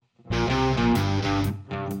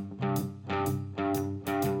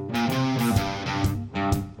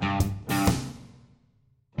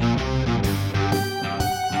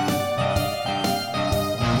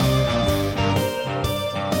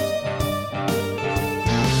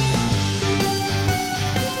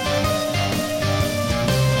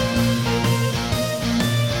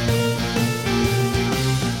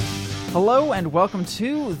Hello and welcome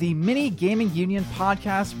to the Mini Gaming Union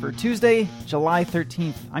podcast for Tuesday, July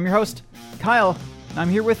 13th. I'm your host, Kyle, and I'm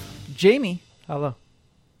here with Jamie. Hello.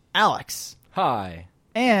 Alex. Hi.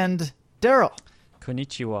 And Daryl.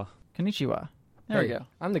 Konnichiwa. Konnichiwa. There we go.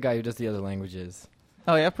 I'm the guy who does the other languages.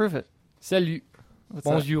 Oh yeah, prove it. Salut. What's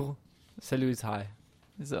Bonjour. Salut is hi.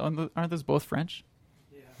 Aren't those both French?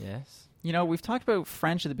 Yeah. Yes. You know, we've talked about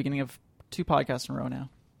French at the beginning of 2 podcasts in a row now.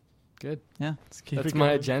 Good. Yeah. That's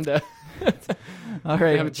my agenda. All I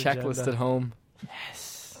right. have a checklist at home.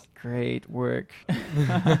 Yes. Great work.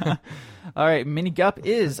 All right. Mini Gup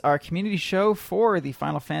is our community show for the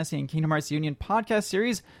Final Fantasy and Kingdom Hearts Union podcast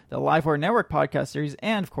series, the Livewire Network podcast series,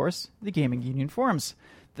 and, of course, the Gaming Union forums.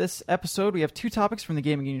 This episode, we have 2 topics from the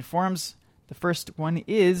Gaming Union forums. The first one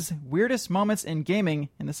is weirdest moments in gaming,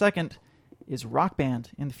 and the second is Rock Band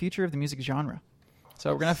and the future of the music genre. So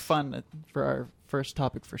we're going to have fun for our first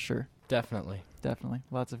topic for sure. Definitely. Definitely.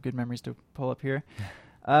 Lots of good memories to pull up here.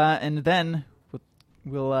 And then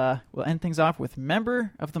we'll end things off with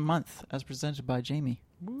Member of the Month as presented by Jamie.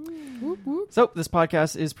 Whoop, whoop. So this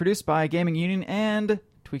podcast is produced by Gaming Union and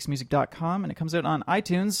tweaksmusic.com, and it comes out on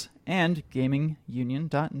iTunes and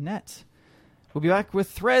gamingunion.net. We'll be back with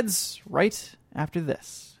Threads right after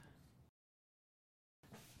this.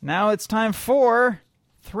 Now it's time for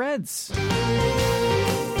Threads.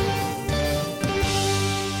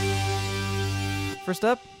 First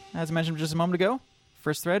up, as I mentioned just a moment ago,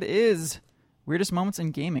 first thread is weirdest moments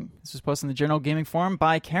in gaming. This was posted in the Journal Gaming Forum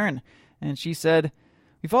by Karen, and she said,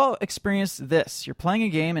 "We've all experienced this. You're playing a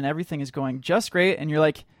game and everything is going just great, and you're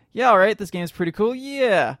like, yeah, all right, this game's pretty cool,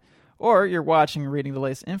 yeah. Or you're watching and reading the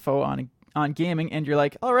latest info on gaming, and you're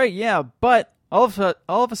like, all right, yeah, but all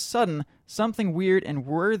of a sudden, something weird and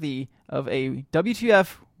worthy of a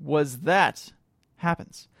WTF was that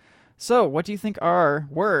happens." So, what do you think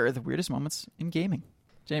were the weirdest moments in gaming?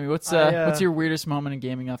 Jamie, what's your weirdest moment in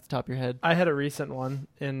gaming off the top of your head? I had a recent one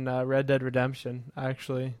in Red Dead Redemption,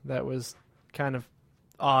 actually, that was kind of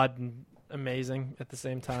odd and amazing at the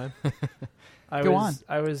same time. I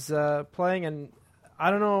was playing, and I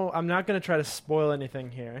don't know, I'm not going to try to spoil anything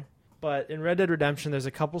here, but in Red Dead Redemption, there's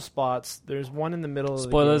a couple spots. There's one in the middle of the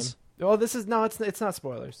game. Spoilers? Oh, it's not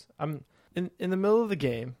spoilers. I'm in the middle of the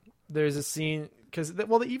game, there's a scene, because, they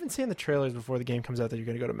even say in the trailers before the game comes out that you're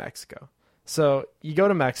going to go to Mexico. So you go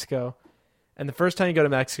to Mexico, and the first time you go to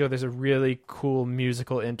Mexico, there's a really cool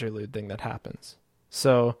musical interlude thing that happens.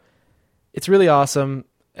 So it's really awesome,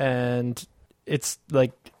 and it's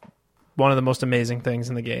like one of the most amazing things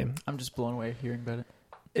in the game. I'm just blown away hearing about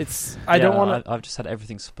it. I've just had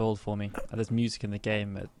everything spoiled for me. There's music in the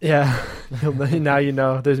game. Yeah, now you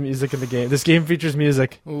know there's music in the game. This game features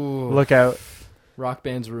music. Ooh. Look out. Rock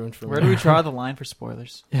Band's ruined for me. Where do we draw the line for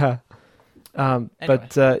spoilers? Yeah. Anyway.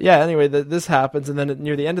 But anyway, this happens, and then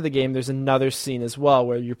near the end of the game, there's another scene as well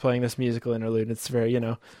where you're playing this musical interlude. And it's very,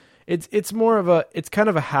 it's more of it's kind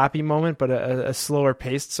of a happy moment, but a slower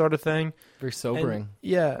paced sort of thing. Very sobering. And,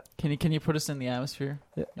 yeah. Can you put us in the atmosphere?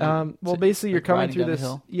 Well, basically, you're coming through this.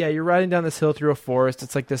 Hill? Yeah, you're riding down this hill through a forest.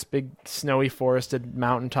 It's like this big snowy forested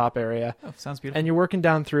mountaintop area. Oh, sounds beautiful. And you're working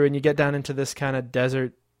down through, and you get down into this kind of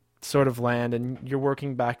desert sort of land, and you're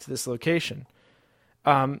working back to this location.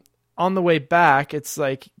 On the way back, it's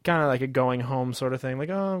like kind of like a going home sort of thing,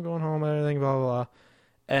 like, oh, I'm going home, everything, blah, blah, blah.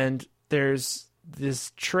 And there's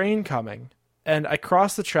this train coming, and I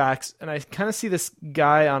cross the tracks, and I kind of see this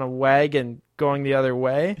guy on a wagon going the other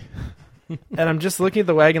way, and I'm just looking at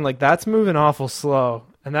the wagon like, that's moving awful slow,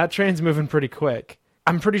 and that train's moving pretty quick.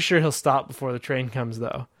 I'm pretty sure he'll stop before the train comes,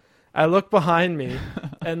 though. I look behind me,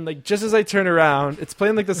 and like just as I turn around, it's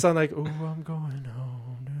playing like the song, like, "Oh, I'm going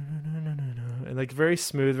home," and like very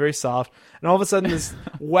smooth, very soft. And all of a sudden, this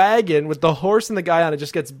wagon with the horse and the guy on it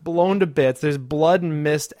just gets blown to bits. There's blood and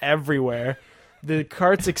mist everywhere. The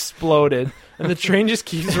cart's exploded, and the train just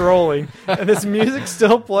keeps rolling. And this music's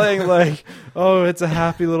still playing, like, oh, it's a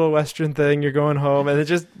happy little Western thing. You're going home, and it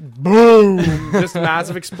just boom, just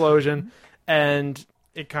massive explosion, and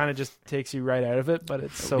it kind of just takes you right out of it, but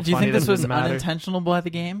it's so funny. Do you think this was matter. unintentional by the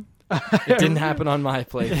game? It didn't happen on my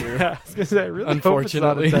playthrough. Yeah, I was gonna say, I really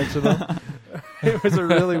Unfortunately. hope it's not intentional. It was a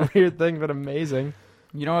really weird thing, but amazing.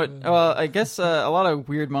 You know what? Well, I guess a lot of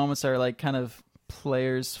weird moments are like kind of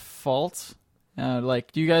players' fault.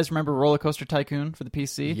 Like, do you guys remember Roller Coaster Tycoon for the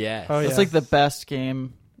PC? Yes. Oh, yeah. It's like the best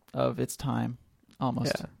game of its time,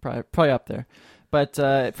 almost. Yeah. Probably up there. But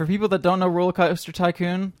for people that don't know Roller Coaster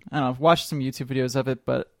Tycoon, I don't know, I've watched some YouTube videos of it,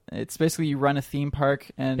 but It's basically you run a theme park,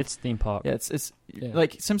 and It's theme park. yeah, it's Yeah.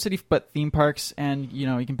 like SimCity but theme parks, and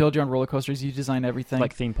you can build your own roller coasters. You design everything.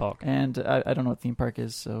 Like theme park. And I don't know what theme park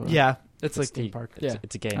is, so Yeah, it's like It's theme the- park. Yeah.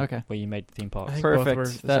 It's a game Okay. where you made theme I parks. think both were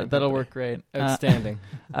perfect. the same That'll company. work great. Outstanding.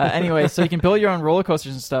 Anyway, so you can build your own roller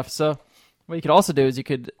coasters and stuff. So what you could also do is you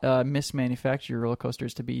could mismanufacture your roller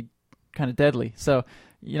coasters to be kind of deadly. So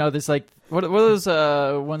there's like what are those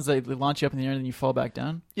ones that they launch you up in the air and then you fall back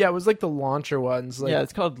down? Yeah, it was like the launcher ones. Like, Yeah,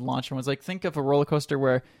 it's called launcher ones. Like think of a roller coaster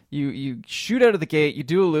where you shoot out of the gate, you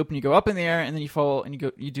do a loop, and you go up in the air, and then you fall and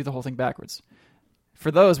you do the whole thing backwards. For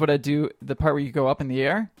those, what I do, the part where you go up in the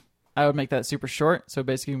air, I would make that super short. So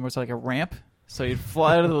basically, it's like a ramp. So you'd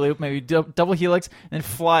fly out of the loop, maybe double helix, and then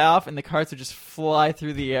fly off, and the carts would just fly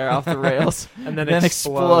through the air off the rails, and then, then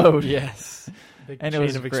explode. Yes. Big And it chain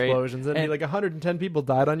was of great. explosions. And, And- like 110 people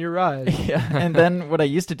died on your ride. Yeah, and then what I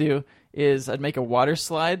used to do is I'd make a water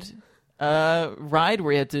slide ride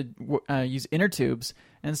where you had to use inner tubes,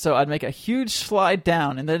 and so I'd make a huge slide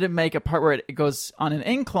down, and then I'd make a part where it goes on an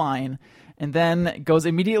incline, and then goes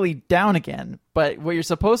immediately down again. But what you're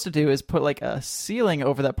supposed to do is put like a ceiling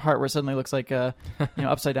over that part where it suddenly looks like a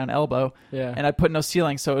upside down elbow. Yeah. And I put no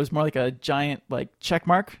ceiling, so it was more like a giant like check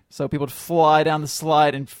mark. So people would fly down the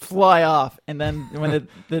slide and fly off, and then when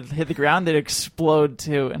they'd hit the ground, they'd explode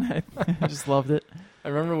too. And I just loved it. I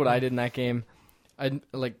remember what I did in that game. I'd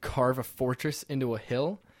like carve a fortress into a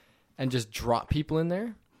hill and just drop people in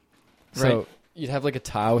there. So Right. you'd have like a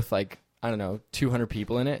tile with like, I don't know, 200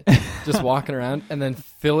 people in it just walking around and then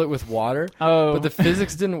fill it with water. Oh, But the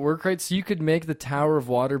physics didn't work right, so you could make the tower of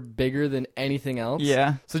water bigger than anything else.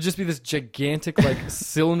 yeah. So it'd just be this gigantic like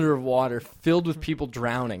cylinder of water filled with people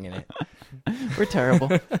drowning in it. We're terrible.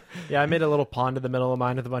 Yeah, I made a little pond in the middle of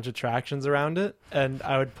mine with a bunch of attractions around it, and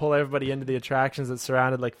I would pull everybody into the attractions that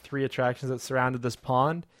surrounded, like 3 attractions that surrounded this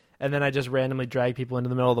pond, and then I just randomly drag people into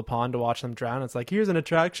the middle of the pond to watch them drown. It's like, here's an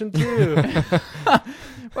attraction too.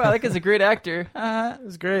 Wow, that guy's a great actor. It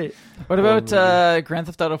was great. What about Grand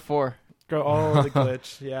Theft Auto 4? The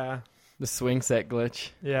glitch. Yeah, The swing set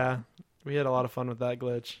glitch. yeah. We had a lot of fun with that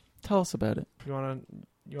glitch. Tell us about it. You wanna?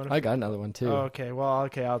 I got another one too. Oh, okay. Well,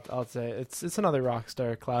 okay. I'll say it's another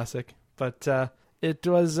Rockstar classic. But it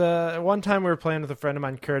was one time we were playing with a friend of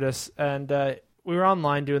mine, Curtis, and we were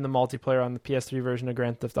online doing the multiplayer on the PS3 version of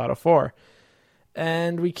Grand Theft Auto 4,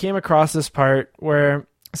 and we came across this part where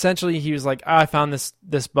essentially he was like, I found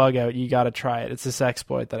this bug out. You got to try it. It's this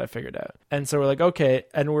exploit that I figured out. And so we're like, okay.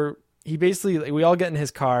 And we all get in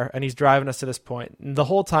his car and he's driving us to this point. And the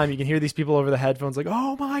whole time you can hear these people over the headphones like,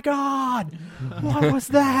 oh my God, what was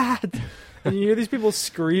that? And you hear these people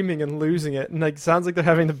screaming and losing it. And like, sounds like they're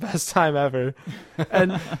having the best time ever.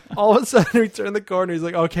 And all of a sudden we turn the corner. He's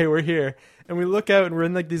like, okay, we're here. And we look out and we're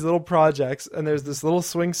in like these little projects and there's this little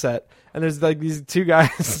swing set. And there's like these 2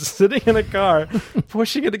 guys sitting in a car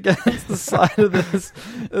pushing it against the side of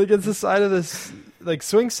this like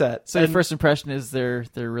swing set. So your first impression is they're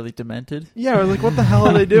really demented. Yeah, we're like, what the hell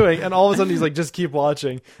are they doing? And all of a sudden he's like, just keep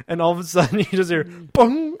watching. And all of a sudden you just hear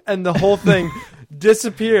boom, and the whole thing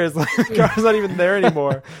disappears. Like the car's not even there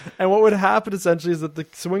anymore. And what would happen essentially is that the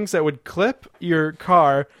swing set would clip your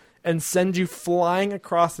car and send you flying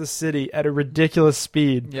across the city at a ridiculous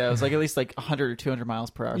speed. Yeah, it was like at least like 100 or 200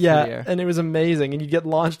 miles per hour through Yeah, the air. and it was amazing. And you get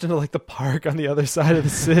launched into like the park on the other side of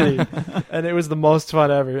the city. And it was the most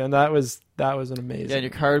fun ever. And that was an amazing. Yeah, and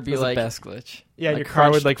your car would It be was like the best glitch. Yeah, like your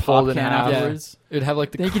car would crunched like fold in popcorn half. Yeah. afterwards. It would have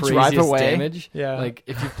like the Then you could craziest drive away. damage. Yeah. Like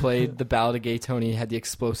if you played the Ballad of Gay Tony, had the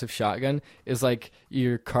explosive shotgun, is like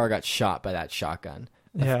your car got shot by that shotgun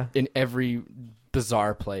Yeah. in every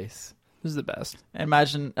bizarre place. This is the best.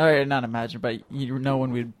 Imagine, or not imagine, but you know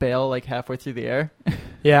when we'd bail like halfway through the air.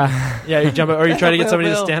 Yeah, yeah. You jump, or you try to get somebody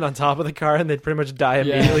to Will. stand on top of the car, and they'd pretty much die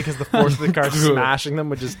Yeah. immediately because the force of the car smashing them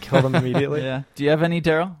would just kill them immediately. Yeah. Do you have any,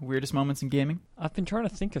 Daryl, weirdest moments in gaming? I've been trying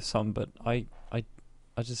to think of some, but I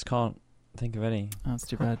just can't think of any. Oh, that's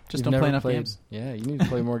too bad. Just You've don't never play enough played- games. Yeah, you need to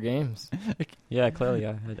play more games. Yeah, clearly,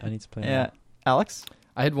 I need to play. Yeah. more. Alex?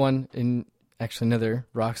 I had one in actually another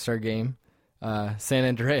Rockstar game, San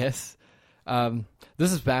Andreas.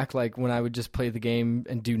 This is back like when I would just play the game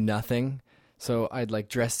and do nothing. So I'd like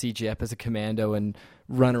dress CJ up as a commando and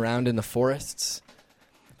run around in the forests.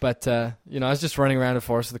 But I was just running around in the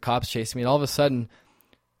forest with the cops chasing me, and all of a sudden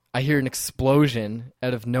I hear an explosion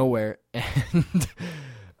out of nowhere, and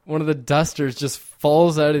one of the dusters just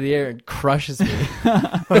falls out of the air and crushes me.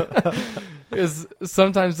 Because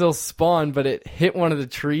sometimes they'll spawn, but it hit one of the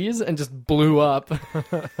trees and just blew up.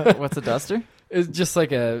 What's a duster? It's just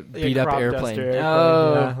like a beat up crop airplane. duster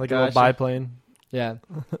Oh, yeah, like a little gotcha. biplane. Yeah.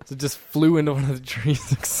 So it just flew into one of the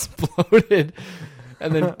trees, exploded.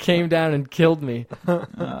 and then came down and killed me.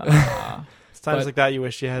 It's times But- like that you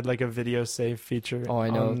wish you had like a video save feature. Oh, I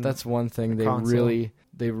know. on- That's one thing they console.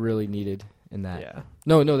 really needed in that. yeah.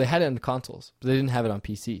 No, they had it on the consoles, but they didn't have it on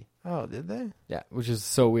PC. Oh, did they? Yeah, which is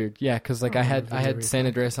so weird. Yeah, because like Oh, I had video San replay.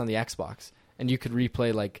 Andreas on the Xbox, and you could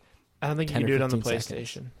replay like I don't think you 10 can or do it on the 15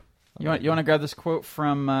 PlayStation. seconds. You want to grab this quote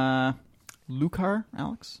from Lucar,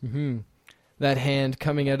 Alex? That hand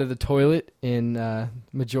coming out of the toilet in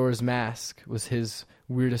Majora's Mask was his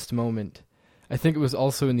weirdest moment. I think it was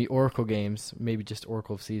also in the Oracle games, maybe just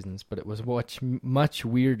Oracle of Seasons, but it was much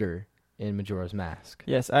weirder in Majora's Mask.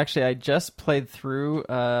 Yes, actually, I just played through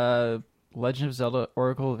Legend of Zelda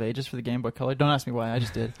Oracle of Ages for the Game Boy Color. Don't ask me why, I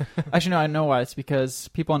just did. Actually, no, I know why. It's because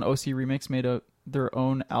people on OC Remix made their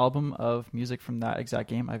own album of music from that exact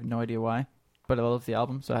game. I have no idea why, but I love the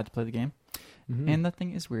album, so I had to play the game. And that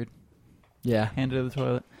thing is weird. Yeah. Handed to the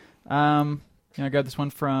toilet. I got this one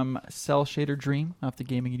from Cell Shader Dream off the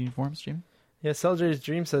Gaming Uniforms, Jamie. Yeah, Celjay's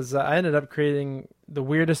Dream says, I ended up creating the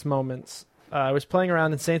weirdest moments. I was playing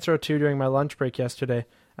around in Saints Row 2 during my lunch break yesterday.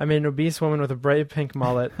 I made an obese woman with a bright pink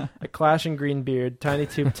mullet, a clashing green beard, tiny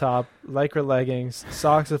tube top, lycra leggings,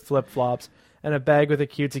 socks with flip-flops, and a bag with a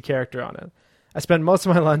cutesy character on it. I spent most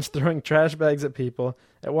of my lunch throwing trash bags at people.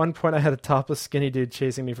 At one point, I had a topless skinny dude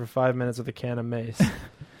chasing me for 5 minutes with a can of mace.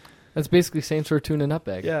 That's basically Saints Row 2 in a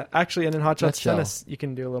nutbag. Yeah, actually, and in Hot Shots Nutshell. Tennis, you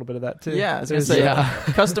can do a little bit of that too. Yeah, I was gonna There's- say, Yeah.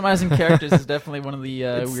 customizing characters is definitely one of the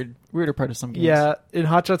It's- weirder part of some games. Yeah, in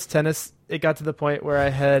Hot Shots Tennis, it got to the point where I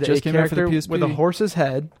had Just a came out for the character PSP. with a horse's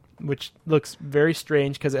head, which looks very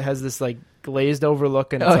strange because it has this like glazed over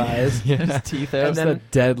look in its Oh, yeah. eyes. His teeth out. And then-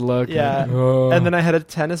 That dead look. Yeah. Oh. And then I had a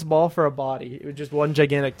tennis ball for a body. It was just one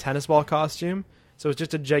gigantic tennis ball costume. So it was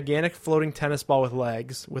just a gigantic floating tennis ball with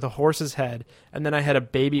legs, with a horse's head. And then I had a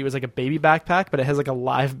baby. It was like a baby backpack, but it has like a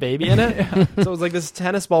live baby in it. So it was like this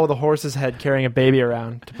tennis ball with a horse's head carrying a baby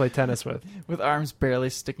around to play tennis with. with arms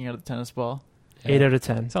barely sticking out of the tennis ball. 8 out of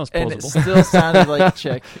 10. Sounds And it plausible. still sounded like a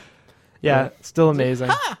chick. Yeah, still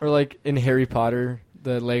amazing. Or like in Harry Potter,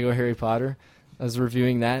 the Lego Harry Potter. I was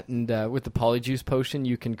reviewing that, and with the Polyjuice potion,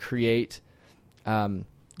 you can create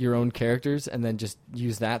your own characters and then just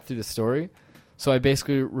use that through the story. So I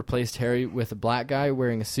basically replaced Harry with a black guy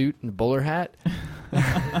wearing a suit and a bowler hat,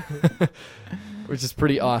 which is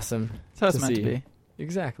pretty awesome. That's how it's To meant to see. be.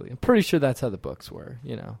 Exactly. I'm pretty sure that's how the books were,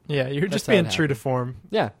 Yeah, you're That's just how being it true to happened. form.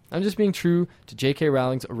 Yeah, I'm just being true to J.K.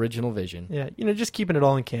 Rowling's original vision. Yeah, just keeping it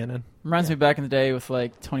all in canon. Reminds Yeah. me back in the day with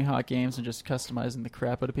like Tony Hawk games and just customizing the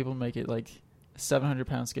crap out of people, make it like a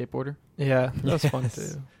 700-pound skateboarder. Yeah, that was fun Yes.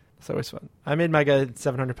 too. It's always fun. I made my guy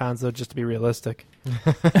 700 pounds though, just to be realistic.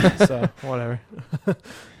 So whatever.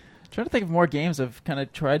 Trying to think of more games I've kind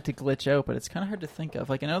of tried to glitch out, but it's kind of hard to think of.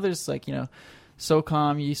 Like I know there's like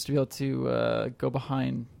SOCOM you used to be able to go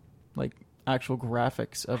behind like actual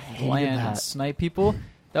graphics of hated land and that. snipe people.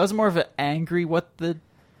 That was more of an angry what the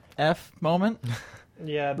F moment.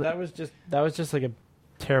 Yeah, that was just like a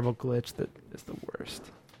terrible glitch that is the worst.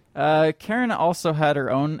 Karen also had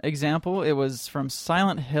her own example. It was from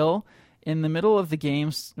Silent Hill. In the middle of the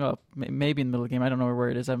game, well, maybe in the middle of the game, I don't know where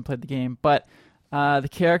it is, I haven't played the game, but the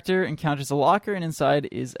character encounters a locker, and inside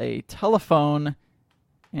is a telephone,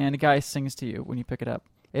 and a guy sings to you when you pick it up.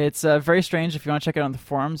 It's very strange. If you want to check it out on the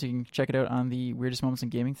forums, you can check it out on the Weirdest Moments in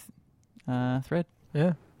Gaming thread.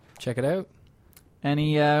 Yeah, Check it out.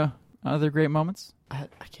 Any other great moments? I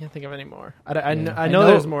can't think of any more. I Yeah. know, know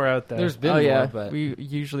there's more out there. There's been oh more, yeah, but we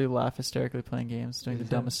usually laugh hysterically playing games, doing the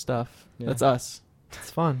dumbest stuff. Yeah. That's us. it's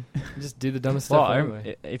fun. just do the dumbest Well, stuff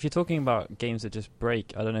anyway. if you're talking about games that just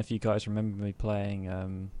break, I don't know if you guys remember me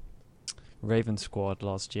playing Raven Squad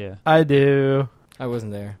last year. I do. I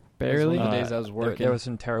wasn't there. Barely. It was one of the days I was working. There were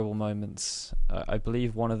some terrible moments. I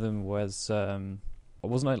believe one of them was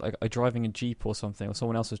wasn't I like driving a Jeep or something, or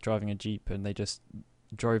someone else was driving a Jeep and they just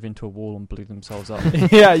drove into a wall and blew themselves up.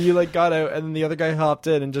 Yeah, you like got out, and then the other guy hopped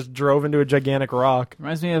in and just drove into a gigantic rock.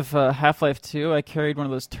 Reminds me of Half-Life 2. I carried one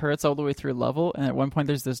of those turrets all the way through a level, and at one point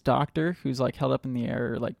there's this doctor who's like held up in the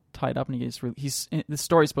air, like tied up, and the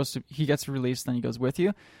story's supposed to he gets released, then he goes with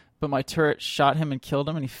you. But my turret shot him and killed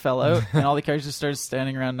him, and he fell out, and all the characters just started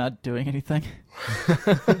standing around not doing anything.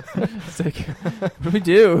 It's like, what do we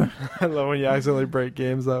do? I love when you accidentally break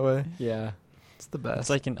games that way. Yeah. It's the best. It's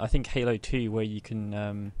like in I think Halo 2 where you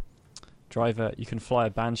can you can fly a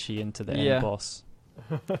Banshee into the Yeah. end boss.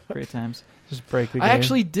 Great times. just break the game. I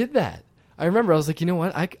actually did that. I remember I was like, you know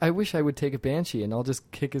what? I wish I would take a Banshee and I'll just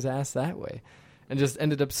kick his ass that way. And just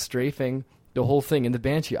ended up strafing the whole thing in the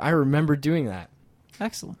Banshee. I remember doing that.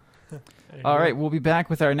 Excellent. There you All go. right, we'll be back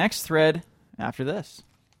with our next thread after this.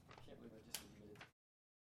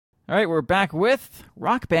 All right, we're back with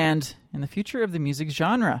Rock Band and the future of the music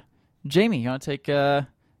genre. Jamie, you want to take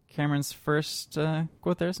Cameron's first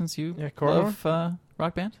quote there since you love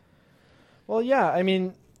Rock Band? Well, yeah, I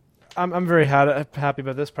mean, I'm very happy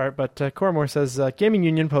about this part, but Cormore says, Gaming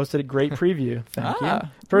Union posted a great preview. Thank you.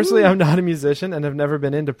 Personally, I'm not a musician and have never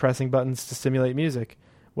been into pressing buttons to stimulate music.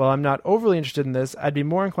 While I'm not overly interested in this, I'd be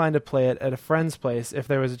more inclined to play it at a friend's place if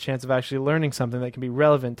there was a chance of actually learning something that can be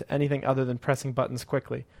relevant to anything other than pressing buttons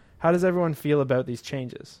quickly. How does everyone feel about these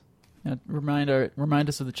changes? Remind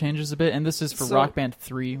us of the changes a bit, and this is for Rock Band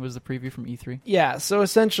 3, was the preview from E3. Yeah, so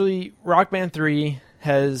essentially, Rock Band 3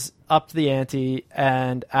 has upped the ante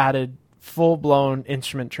and added full-blown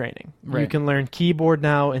instrument training. Right. You can learn keyboard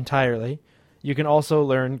now entirely. You can also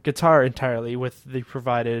learn guitar entirely with the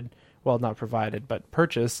purchased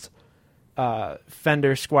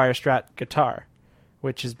Fender Squier Strat guitar,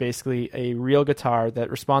 which is basically a real guitar that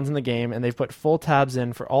responds in the game, and they've put full tabs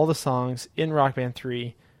in for all the songs in Rock Band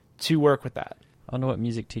 3 to work with that. I don't know what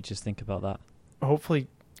music teachers think about that. Hopefully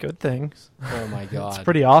good things. Oh my god. It's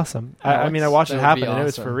pretty awesome. I mean, I watched it happen, and it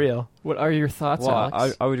was for real. What are your thoughts,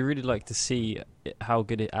 Alex? I would really like to see how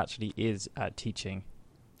good it actually is at teaching.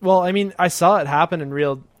 Well, I mean, I saw it happen in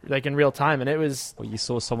real time, and it was... Well, you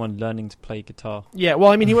saw someone learning to play guitar. Yeah,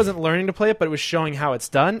 well, I mean, he wasn't learning to play it, but it was showing how it's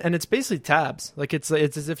done, and it's basically tabs. Like, it's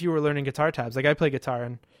as if you were learning guitar tabs. Like, I play guitar,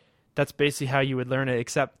 and that's basically how you would learn it,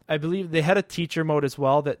 except I believe they had a teacher mode as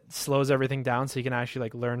well that slows everything down so you can actually,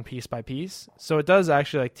 like, learn piece by piece. So it does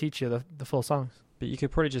actually, like, teach you the full songs. But you could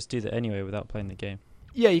probably just do that anyway without playing the game.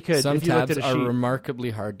 Yeah, you could. Some if you looked tabs at a are sheet. remarkably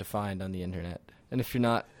hard to find on the internet. And if you're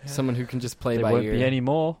not someone who can just play There by won't ear... be any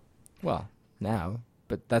more. Well, now.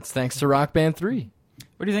 But that's thanks to Rock Band 3.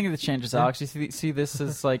 What do you think of the changes, Alex? You see this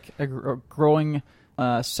as like a growing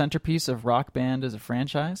centerpiece of Rock Band as a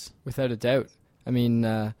franchise? Without a doubt. I mean,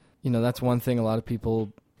 that's one thing a lot of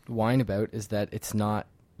people whine about is that it's not,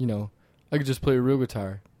 I could just play a real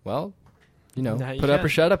guitar. Well, Now you put up can. or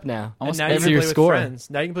shut up now. And now every you can play your with score. friends.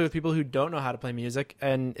 Now you can play with people who don't know how to play music,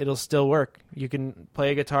 and it'll still work. You can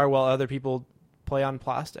play a guitar while other people play on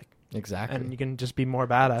plastic. Exactly. And you can just be more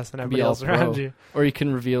badass than Be everybody all else around pro. you. Or you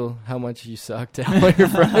can reveal how much you suck to all your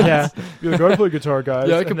friends. Yeah. You're like, I play guitar, guys.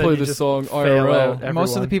 Yeah, I And can then play you this just song fail IRL. out Most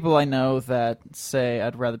of the everyone. people I know that say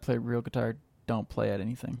I'd rather play real guitar don't play at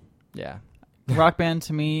anything. Yeah. Rock Band,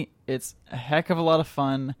 to me, it's a heck of a lot of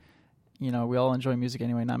fun. We all enjoy music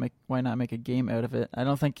anyway. Why not make a game out of it? I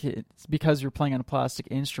don't think it's because you're playing on a plastic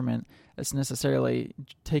instrument that's necessarily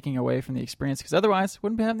taking away from the experience, because otherwise,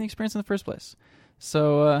 wouldn't be having the experience in the first place.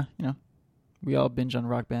 So, we all binge on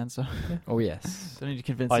Rock Band, so Oh, yes. don't need to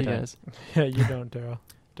convince I you don't. guys. Yeah, you don't, Daryl.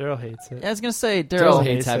 Daryl hates it. Yeah, I was going to say, Daryl Daryl,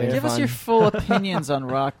 hates having give fun. us your full opinions on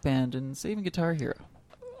Rock Band and Saving Guitar Hero.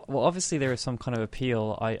 Well, obviously there is some kind of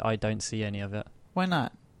appeal. I don't see any of it. Why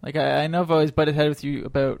not? Like, I know I've always butted head with you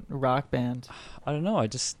about Rock Band. I don't know. I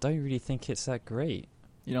just don't really think it's that great.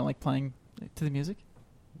 You don't like playing to the music?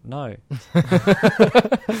 No.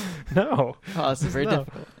 No. Oh, this is very No.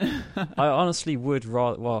 difficult. I honestly would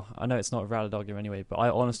rather... Well, I know it's not a valid argument anyway, but I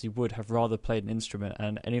honestly would have rather played an instrument.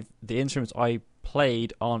 And if the instruments I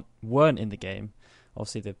played weren't in the game,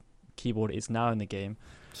 obviously the keyboard is now in the game.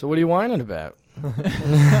 So what are you whining about?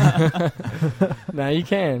 Now you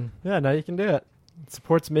can. Yeah, now you can do it. It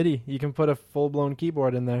supports MIDI. You can put a full-blown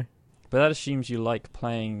keyboard in there. But that assumes you like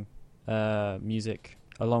playing music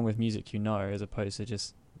along with music as opposed to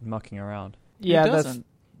just mucking around. Yeah, It doesn't.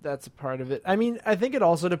 that's a part of it. I mean, I think it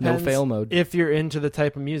also No depends fail mode. if you're into the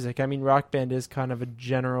type of music. I mean, Rock Band is kind of a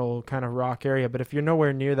general kind of rock area, but if you're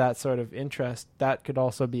nowhere near that sort of interest, that could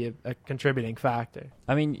also be a contributing factor.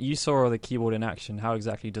 I mean, you saw the keyboard in action. How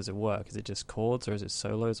exactly does it work? Is it just chords or is it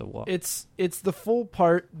solos or what? It's the full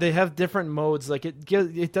part. They have different modes. Like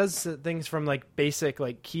it does things from like basic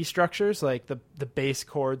like key structures, like the bass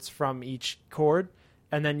chords from each chord,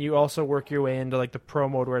 and then you also work your way into like the pro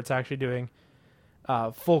mode where it's actually doing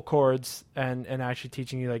full chords and actually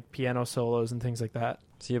teaching you like piano solos and things like that.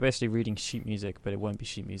 So you're basically reading sheet music, but it won't be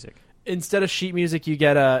sheet music. Instead of sheet music, you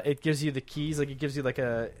get it gives you the keys. Like it gives you like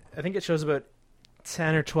I think it shows about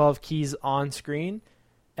 10 or 12 keys on screen,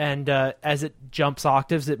 and as it jumps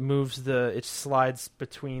octaves, it slides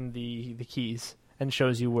between the keys and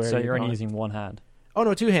shows you where. So you're only going. using one hand, Oh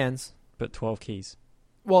no, two hands. but 12 keys.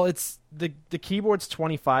 Well, it's the keyboard's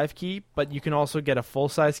 25 key, but you can also get a full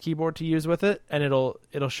size keyboard to use with it, and it'll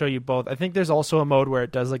show you both. I think there's also a mode where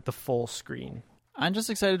it does like the full screen. I'm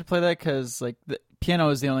just excited to play that because like the piano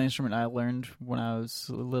is the only instrument I learned when I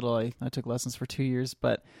was little. I took lessons for 2 years,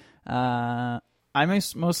 but I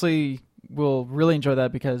mostly will really enjoy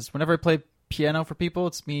that because whenever I play piano for people,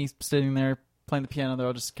 it's me sitting there playing the piano. They're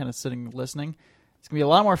all just kind of sitting listening. It's going to be a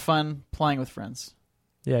lot more fun playing with friends.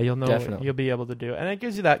 Yeah, you'll know Definitely. what you'll be able to do, and it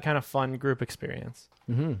gives you that kind of fun group experience.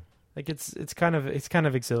 Mm-hmm. Like it's kind of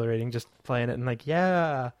exhilarating just playing it and like,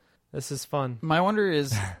 yeah, this is fun. My wonder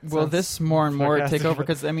is, will Sounds this more and more take sarcastic. over?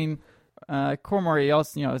 Because, I mean, Koromori,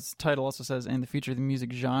 also, its title also says, in the future of the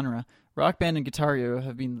music genre. Rock Band and Guitar Hero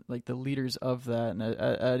have been like the leaders of that, and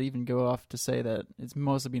I'd even go off to say that it's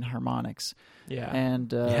mostly been harmonics. Yeah, And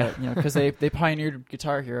because they pioneered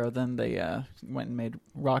Guitar Hero, then they went and made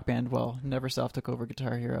Rock Band. Well, Neversoft took over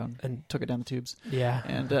Guitar Hero and took it down the tubes. yeah.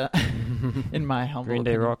 And in my humble Green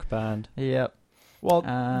Day opinion. Rock Band. Yep. Well,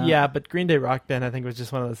 Yeah, but Green Day Rock Band, I think, was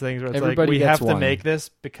just one of those things where it's like Everybody we gets have to one. make this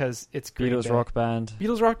because it's Green Beatles Day. Rock Band.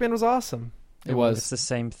 Beatles Rock Band was awesome. It was. It's the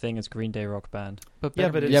same thing as Green Day Rock Band. but Yeah,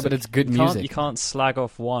 but Yeah, but it's good You can't, music. you can't slag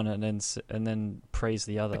off one and then praise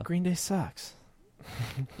the other. But Green Day sucks.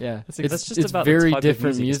 Yeah, That's it's, That's just it's about very the type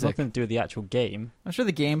different of music. It's music. nothing to do with the actual game. I'm sure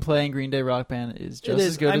the gameplay in Green Day Rock Band is just is.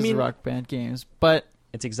 as good I as mean- the Rock Band games, but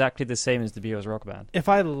It's exactly the same as the Beatles Rock Band. If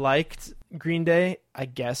I liked Green Day, I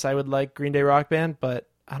guess I would like Green Day Rock Band, but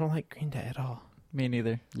I don't like Green Day at all. me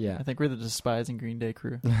neither. Yeah. I think we're the despising Green Day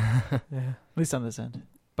crew, Yeah. at least on this end.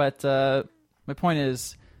 But my point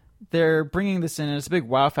is, they're bringing this in, and it's a big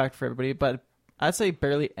wow factor for everybody, but I'd say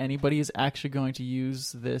barely anybody is actually going to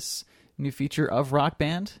use this new feature of Rock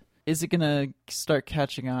Band. Is it going to start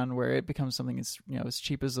catching on where it becomes something as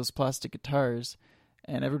cheap as those plastic guitars,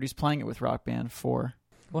 and everybody's playing it with Rock Band 4?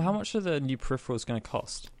 Well, how much are the new peripherals going to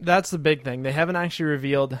cost? That's the big thing. They haven't actually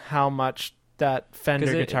revealed how much that Fender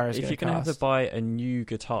 'Cause guitar is if going you're to going to cost. have to buy a new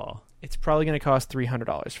guitar, It's probably going to cost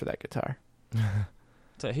 $300 for that guitar.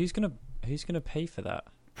 so who's going to pay for that?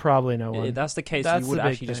 Probably no one. If that's the case, That's you would the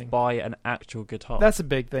big actually just thing. buy an actual guitar. That's a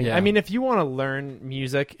big thing. Yeah. I mean, if you want to learn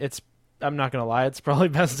music, I'm not going to lie, it's probably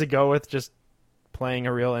best to go with just playing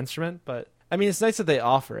a real instrument. But I mean, it's nice that they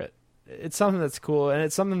offer it. It's something that's cool, and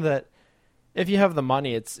it's something that if you have the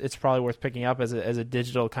money, it's probably worth picking up as a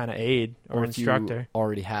digital kind of aid or if instructor. you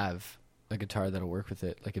already have a guitar that'll work with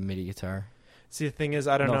it, like a MIDI guitar. See, the thing is,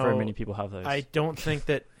 I don't Not know. very many people have those. I don't think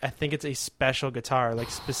that. I think it's a special guitar, like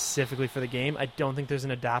specifically for the game. I don't think there's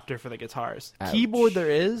an adapter for the guitars. Ouch. Keyboard there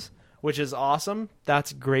is, which is awesome.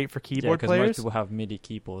 That's great for yeah, keyboard because most players. people have MIDI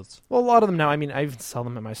keyboards. Well, a lot of them now. I mean, I even sell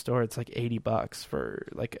them at my store. It's like $80 for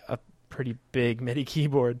like a pretty big MIDI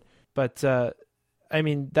keyboard. But I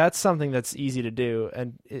mean, that's something that's easy to do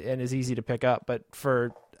and is easy to pick up. But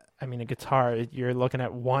for, I mean, a guitar, you're looking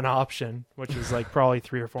at one option, which is like probably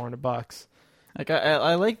 $300 or $400. Like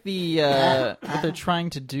I like the what they're trying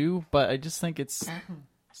to do, but I just think it's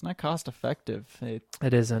not cost effective.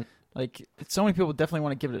 It isn't. Like, so many people definitely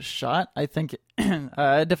want to give it a shot. I think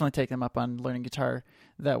I'd definitely take them up on learning guitar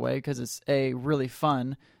that way because it's really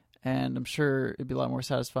fun, and I'm sure it'd be a lot more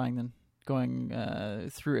satisfying than going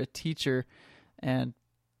through a teacher and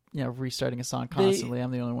restarting a song constantly.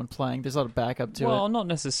 I'm the only one playing. There's a lot of backup to Well, it. not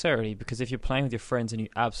necessarily, because if you're playing with your friends and you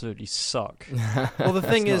absolutely suck, Well, the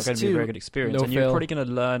thing it's is, not going to be a very too, good experience, No and you're fail. probably going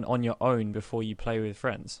to learn on your own before you play with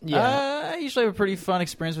friends. yeah. I usually have a pretty fun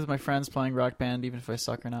experience with my friends playing Rock Band, even if I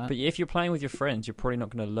suck or not. But if you're playing with your friends, you're probably not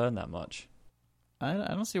going to learn that much. I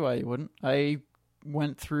don't see why you wouldn't. I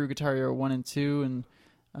went through Guitar Hero 1 and 2 and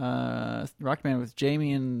Rock Band with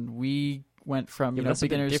Jamie, and we went from Yeah, but that's a bit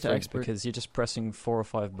beginners to different expert. because you're just pressing 4 or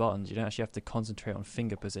 5 buttons. You don't actually have to concentrate on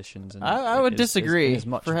finger positions. And I would disagree. as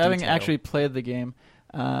much For having detail. actually played the game,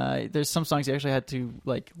 there's some songs you actually had to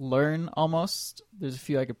learn almost. There's a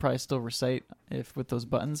few I could probably still recite with those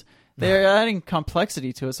buttons. They're adding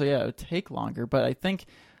complexity to it, so yeah, it would take longer. But I think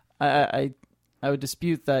I would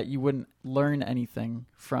dispute that you wouldn't learn anything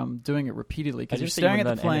from doing it repeatedly I because you're didn't say you staring at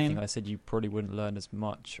wouldn't the learn plane. anything. I said you probably wouldn't learn as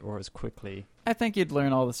much or as quickly. I think you'd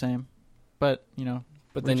learn all the same, but But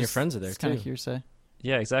we're then your just- friends are there it's kind too. of hearsay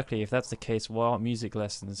Yeah, exactly. If that's the case, why aren't music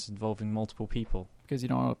lessons involving multiple people? because you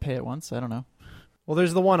don't want to pay it once. I don't know. Well,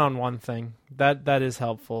 there's the one-on-one thing that is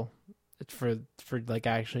helpful. It's for like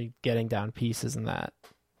actually getting down pieces and that.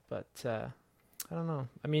 But I don't know.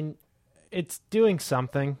 I mean, it's doing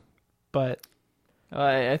something, but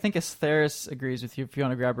I think Asteris agrees with you. If you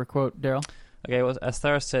want to grab her quote, Daryl. Okay, well,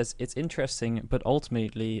 Astaris says, it's interesting, but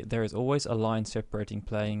ultimately there is always a line separating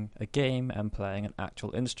playing a game and playing an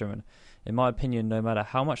actual instrument. In my opinion, no matter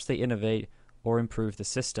how much they innovate or improve the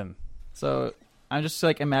system. So I'm just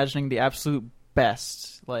imagining the absolute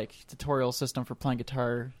best tutorial system for playing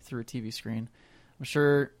guitar through a TV screen. I'm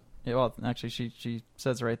sure. Yeah, well, actually, she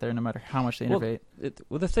says right there. No matter how much they Well, innovate,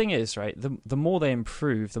 Well, the thing is, right, the more they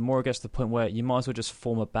improve, the more it gets to the point where you might as well just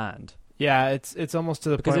form a band. yeah, it's almost to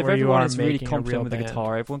the Because point if where you everyone are is really making a real competent with the band.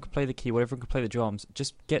 guitar, everyone can play the keyboard, everyone can play the drums,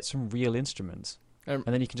 just get some real instruments. And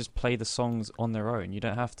then you can just play the songs on their own. You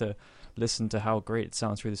don't have to listen to how great it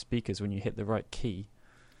sounds through the speakers when you hit the right key.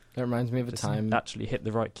 That reminds me of a Just time. actually hit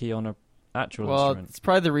the right key on a actual Well, instrument. it's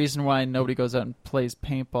probably the reason why nobody goes out and plays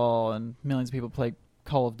paintball and millions of people play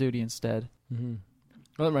Call of Duty instead. Mm-hmm.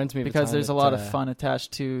 Well, that reminds me of Because a time there's a at, lot of fun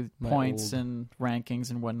attached to my points old- and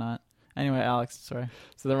rankings and whatnot. Anyway, Alex, sorry.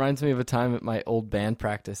 So that reminds me of a time at my old band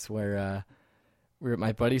practice where we were at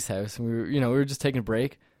my buddy's house and we were just taking a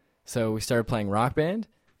break. So we started playing Rock Band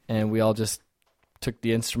and we all just took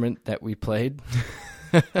the instrument that we played.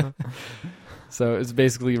 So it was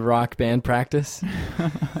basically rock band practice.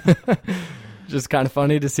 Just kind of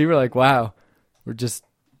funny to see. We're like, wow, we're just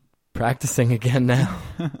practicing again now.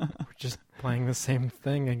 We're just playing the same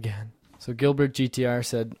thing again. So Gilbert GTR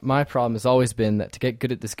said, my problem has always been that to get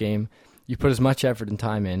good at this game, you put as much effort and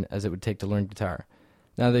time in as it would take to learn guitar.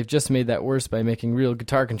 Now they've just made that worse by making real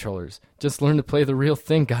guitar controllers. Just learn to play the real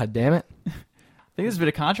thing, goddammit. I think there's a bit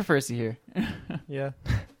of controversy here. Yeah.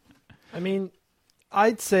 I mean,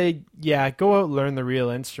 I'd say, yeah, go out and learn the real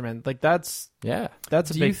instrument. Like, that's Yeah. a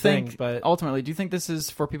Do you big thing. think, But ultimately, do you think this is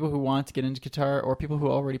for people who want to get into guitar or people who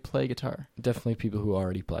already play guitar? Definitely people who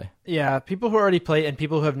already play. yeah, people who already play and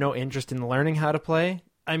people who have no interest in learning how to play,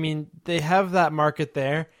 I mean, they have that market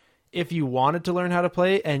there. If you wanted to learn how to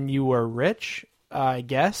play and you were rich, I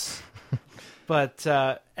guess. But,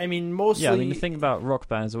 I mean, mostly... Yeah, I mean, the thing about Rock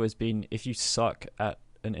Band has always been if you suck at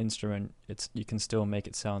an instrument, you can still make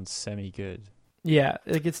it sound semi-good. Yeah,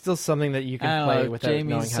 like it's still something that you I can don't play know, without knowing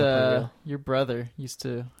Jamie's, how to play real. your brother used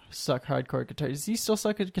to suck hardcore guitar. Does he still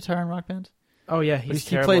suck at guitar in Rock Band? Oh yeah, But he's he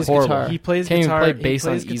terrible. plays Horrible. guitar. He plays Can't even guitar. play He bass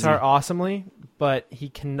plays on guitar easy. awesomely, but he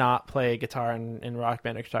cannot play guitar in Rock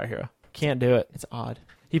Band or Guitar Hero. Can't do it. It's odd.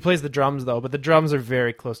 He plays the drums though, but the drums are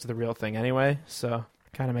very close to the real thing anyway, so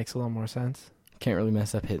kind of makes a little more sense. Can't really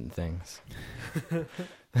mess up hitting things.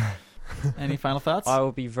 Any final thoughts? I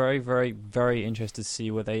will be very, very, very interested to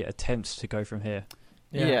see where they attempt to go from here.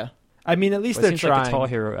 Yeah. I mean, at least Well, it they're seems trying. like Guitar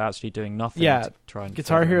Hero are actually doing nothing. Yeah, to try and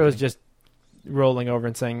Guitar further Hero is anything. just rolling over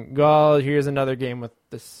and saying, "Well, here's another game with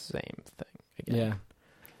the same thing." Again. Yeah.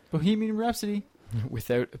 Bohemian Rhapsody.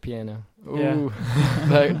 Without a piano. Yeah. Ooh.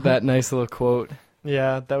 that nice little quote.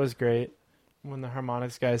 Yeah, that was great. When the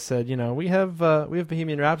harmonics guys said, we have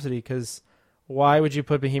Bohemian Rhapsody, because why would you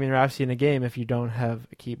put Bohemian Rhapsody in a game if you don't have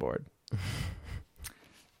a keyboard?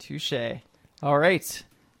 Touche. All right.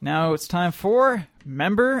 Now it's time for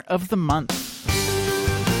Member of the Month.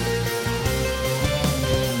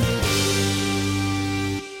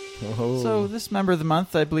 Oh. So this Member of the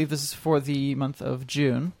Month, I believe this is for the month of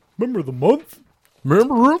June. Remember the month?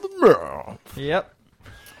 Member of the month. Yep.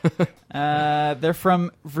 They're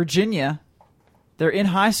from Virginia. They're in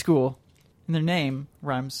high school, and their name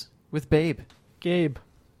rhymes with Babe. Gabe.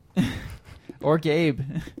 Or Gabe.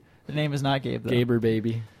 The name is not Gabe, though. Gaber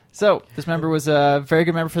baby. So, this member was a very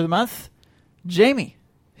good member for the month. Jamie,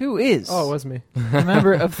 who is Oh, it was me. the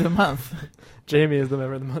member of the month. Jamie is the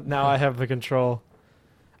member of the month. Now I have the control.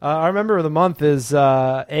 Our member of the month is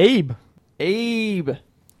Abe. Abe. I'm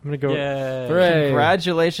going to go. Yeah. Hooray.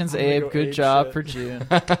 Congratulations, I'm gonna Abe. go Good ape job shit. for June.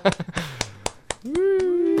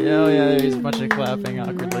 Oh, yeah, there's a bunch of clapping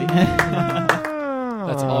awkwardly.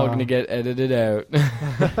 That's all going to get edited out.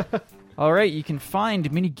 All right, you can find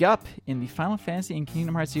Minigup in the Final Fantasy and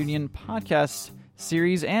Kingdom Hearts Union podcast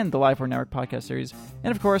series and the Live War Network podcast series,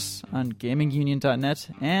 and of course on GamingUnion.net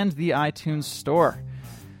and the iTunes Store.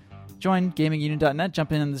 Join GamingUnion.net,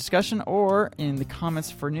 jump in the discussion, or in the comments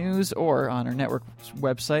for news, or on our network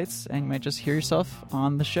websites, and you might just hear yourself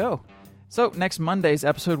on the show. So next Monday's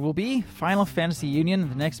episode will be Final Fantasy Union.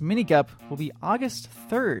 The next Minigup will be August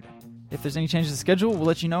 3rd. If there's any changes to the schedule, we'll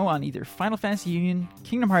let you know on either Final Fantasy Union,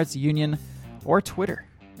 Kingdom Hearts Union, or Twitter.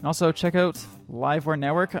 And also check out Live War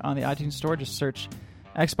Network on the iTunes Store. Just search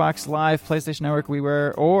Xbox Live, PlayStation Network,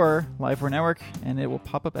 WiiWare, or Live War Network, and it will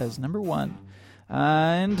pop up as number one.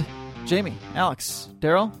 And Jamie, Alex,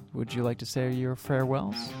 Daryl, would you like to say your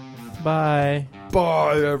farewells? Bye.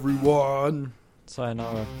 Bye, everyone.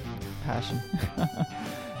 Sayonara. Passion.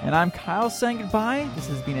 And I'm Kyle saying goodbye. This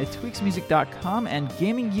has been a TweaksMusic.com and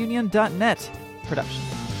GamingUnion.net production.